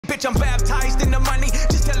bitch, I'm baptized in the money.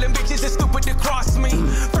 Just tell them bitches it's stupid to cross me.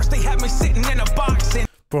 First they had me sitting in a box and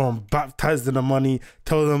bro, I'm baptized in the money.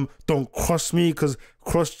 Tell them don't cross me, cause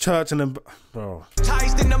cross church and then, bro.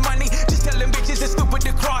 Baptized in the money. Just tell them bitches it's stupid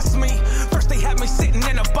to cross me. First they had me sitting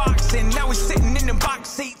in a box and now we sitting in the box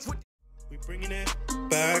seats. We bringing it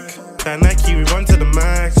back. That Nike, we run to the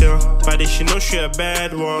max, yo. By this, you know she a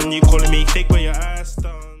bad one. You calling me fake when your ass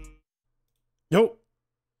done. Yo,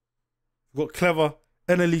 got Clever,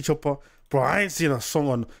 NLE, Choppa. Bro, I ain't seen a song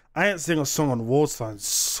on Worldstar.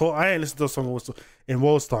 So I ain't listened to a song in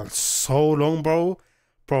Worldstar so long, bro.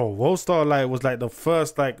 Bro, Worldstar like was like the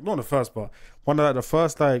first, like not the first, but one of like the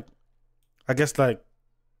first, like I guess like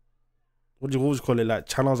what do you always call it, like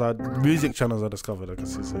channels, music channels I discovered. I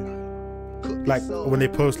guess you say, like when they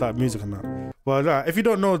post like music and that. But if you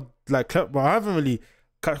don't know like Clever, I haven't really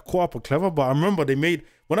caught up with Clever, but I remember they made,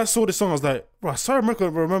 when I saw this song, I was like, bro, sorry, I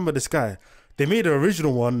remember this guy. They made the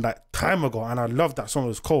original one like time ago, and I loved that song. It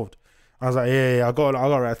was cold. I was like, yeah, I got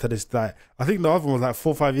right to this. Like, I think the other one was like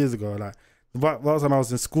 4 or 5 years ago. Like, that was when I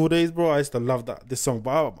was in school days, bro. I used to love this song.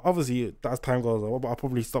 But obviously, as time goes on, I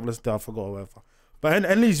probably stopped listening to it. I forgot or whatever. But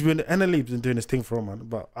NLE's been doing this thing for a man.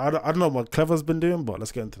 But I don't know what Clever's been doing. But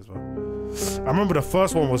let's get into this, bro. I remember the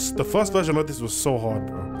first version of this was so hard,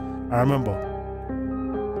 bro. I remember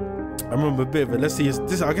a bit of it. Let's see.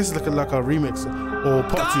 This I guess it's like a remix or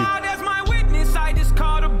part 2.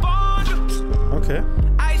 Okay.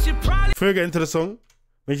 Before we get into the song,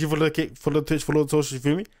 make sure you follow the kick, follow Twitch, follow the social, you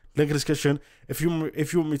feel me? Link in the description. If you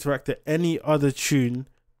want me to react to any other tune,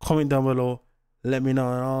 comment down below. Let me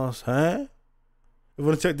know and ask, huh? If you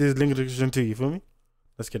want to check this, link in the description too, you feel me?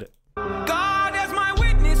 Let's get it. God as my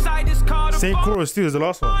witness, I just called same chorus too as the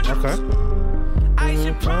last one. Okay. I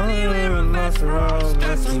should probably live a mess around,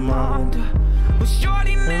 stress but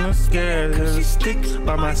shorty never scared, cause she stick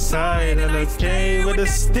by my side, and I stay with a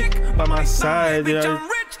stick by my side, yeah,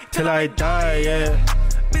 till I die, yeah.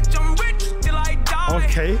 Bitch, I'm rich till I die.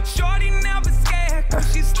 Okay. Shorty never scared,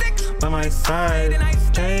 cause she stick by my side, and I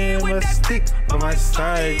stay with a stick by my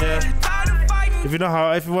side, yeah.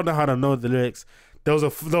 If you wonder how to know the lyrics, there was a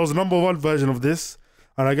 #1 version of this,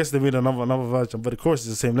 and I guess they made another version, but the chorus is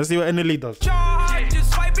the same. Let's see what NLE does.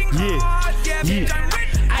 Yeah.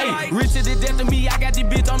 Richer to death of me, I got this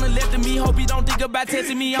bitch on the left of me. Hope you don't think about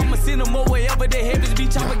testing me. I'ma send them more wherever the heavens be.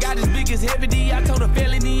 Choppa got as big as heavy D. I told a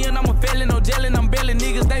felony and I'm a felon, no gelling. I'm belling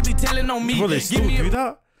niggas, they be telling on me. Bro, they still do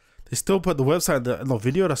that? They still put the website in the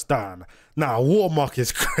video? That's done. Nah, a watermark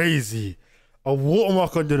is crazy. A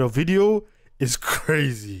watermark under the video is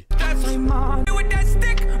crazy. That's with that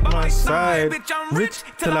stick by my side. Bitch, I'm rich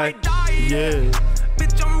till I die. Yeah.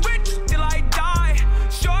 Bitch, I'm rich till I die.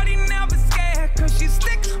 Shorty never scared, cause she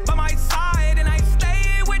stick by my side, and I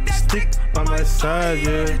stay with that stick by my side,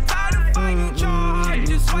 yeah.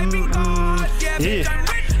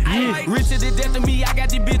 Richer to death of me, I got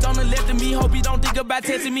this bitch on the left of me. Hope you don't think about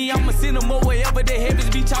testing me. I'ma send them more wherever the heavens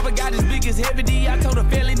be. Choppa got as big as heavy D. I told a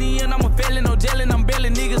felony and I'm a felon, no gelling. I'm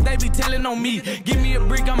belling niggas, they be telling on me. Give me a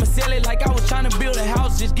brick, I'ma sell it like I was trying to build a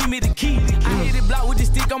house. Just give me the key. I hit it block with the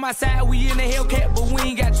stick on my side. We in the Hellcat, but we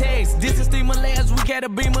ain't got tags. This is steamer lands, we got a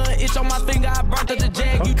beamer. Itch on my finger, I burnt up the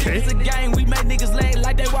jag. You think it's a game, we make niggas lay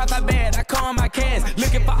like they Wi-Fi bad. I call my cans,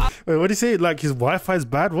 looking for. Wait, what do you say? Like his Wi-Fi's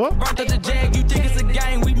bad? What? Burnt up the jag. You think it's a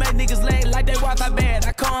game, we make niggas lay like they Wi-Fi bad.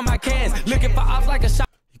 I call my cans, looking for ops like a shot.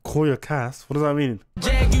 You call your cast? What does that mean?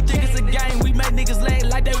 Jag, you think it's a game, we make niggas lay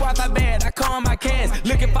like they Wi-Fi bad. I call my cans,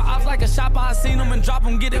 looking for ops like a shopper. I seen them and drop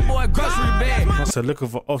them, get that boy a grocery bag. I said looking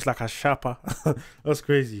for ops like a shopper. That's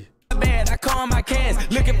crazy. I call my cans,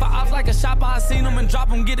 looking for ops like a shopper. I seen them and drop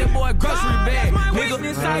them, get that boy a grocery bag.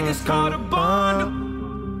 Nigga, I just called a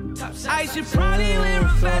bond. I should probably live a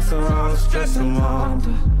fast around, stress around.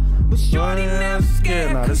 But shorty never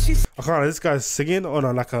scared, nah, this guy's singing on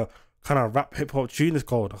a like a kind of rap hip hop tune. It's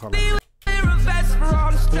called. I can't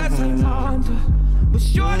but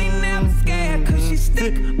shorty never scared, cause she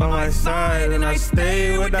stick by my side, and I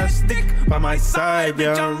stay with that stick by my side.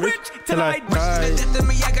 Yeah, I'm rich till I die. I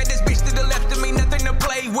got this bitch to the left of me, nothing to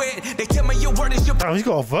play with. They tell me your word is your. Damn, he's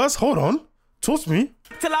got a verse. Hold on, toss me.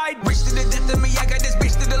 Till I reach to the death of me, I got this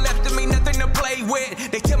bitch to the left of me, nothing to play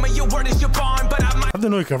with. They tell me your word is your bond, but I might. I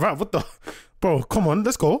didn't know you can rap. What the? Bro, come on,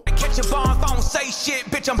 let's go. Catch a bomb if I don't say shit,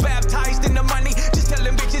 bitch, I'm baptized in the money. Just tell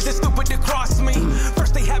them bitches it's stupid to cross me.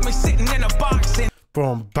 First they had me sitting in a box and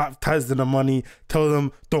bro, I'm baptized in the money. Tell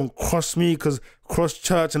them don't cross me, cause cross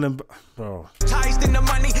church and then bro. Baptized in the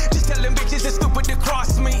money, just tell them bitches it's stupid to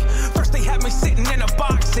cross me. First they had me sitting in a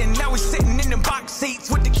box and now we sitting in the box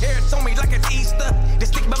seats with the carrots on me like it's Easter. They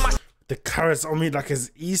stick by my The carrots on me like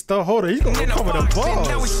it's Easter. Hold on, he's got to cover the balls.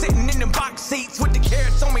 Now we sitting in the box seats with the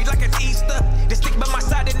carrots on me like it's Easter. The stick by my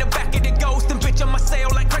side in the back of the ghost. And bitch on my sail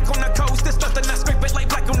like crack on the coast. There's nothing I scrape it like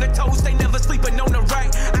black on the toast. They never sleeping on the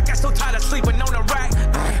right. I got so tired of sleeping on the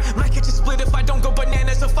right. Might get you split if I don't go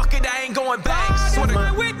bananas. So fuck it, I ain't going back. Swear to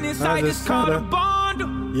my witness, I just called a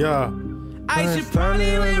bond. Yeah. I should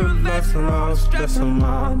probably reverse from all stress I'm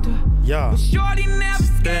under. Yeah. Shorty never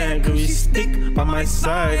stand, cause she stick by my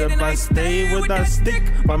side. If I stay with that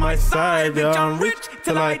stick by my side, yeah, I'm rich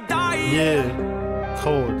till I die. Yeah.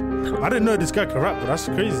 Cold. I didn't know this guy could rap, but that's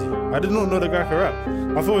crazy. I did not know the guy could rap.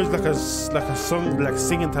 I thought he was like a song, like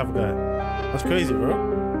singing type of guy. That's crazy,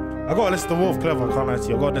 bro. I gotta listen to more of Clever, I can't lie to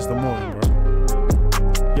you. I gotta listen to more of him, bro.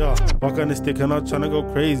 Yeah, walk on the stick and I'm trying to go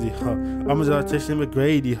crazy, huh? I'm just chasing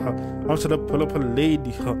McGrady, huh? I'm trying to pull up a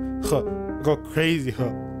lady, huh? Go crazy, huh?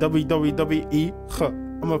 WWE, huh?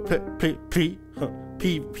 I'm a PVE,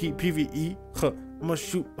 huh? I'm gonna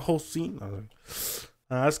shoot the whole scene.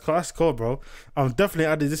 That's cool, bro. I'm definitely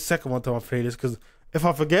adding this second one to my playlist because if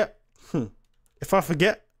I forget,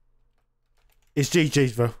 it's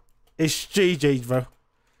JJ's, bro. It's JJ's, bro.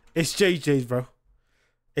 It's JJ's, bro.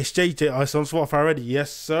 It's JJ. It's on Spotify already. Yes,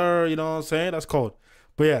 sir. You know what I'm saying? That's cold.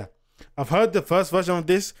 But yeah, I've heard the first version of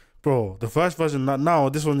this, bro. The first version, now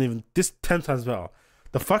this one even, this 10 times better.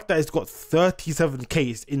 The fact that it's got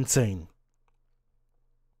 37K is insane.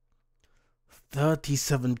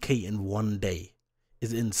 37K in one day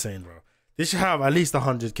is insane, bro. This should have at least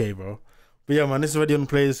 100K, bro. But yeah, man, this is already on the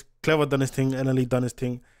playlist. Clever done his thing. NLE done his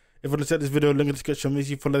thing. If you want to check this video, link in the description. Make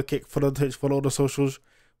sure you follow the kick, follow the Twitch, follow all the socials.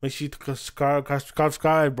 Make sure you subscribe,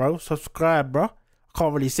 bro. Subscribe, bro. I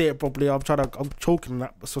can't really say it properly. I'm choking on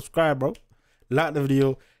that, but subscribe, bro. Like the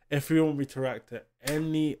video. If you want me to react to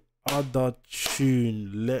any other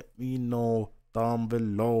tune, let me know down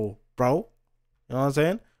below, bro. You know what I'm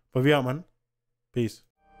saying? But yeah, man. Peace.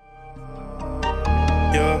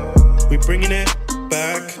 Yeah, we bringing it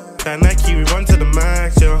back. That Nike, we run to the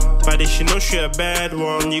max, yeah. But this, you know she a bad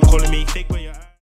one. You calling me fake when you're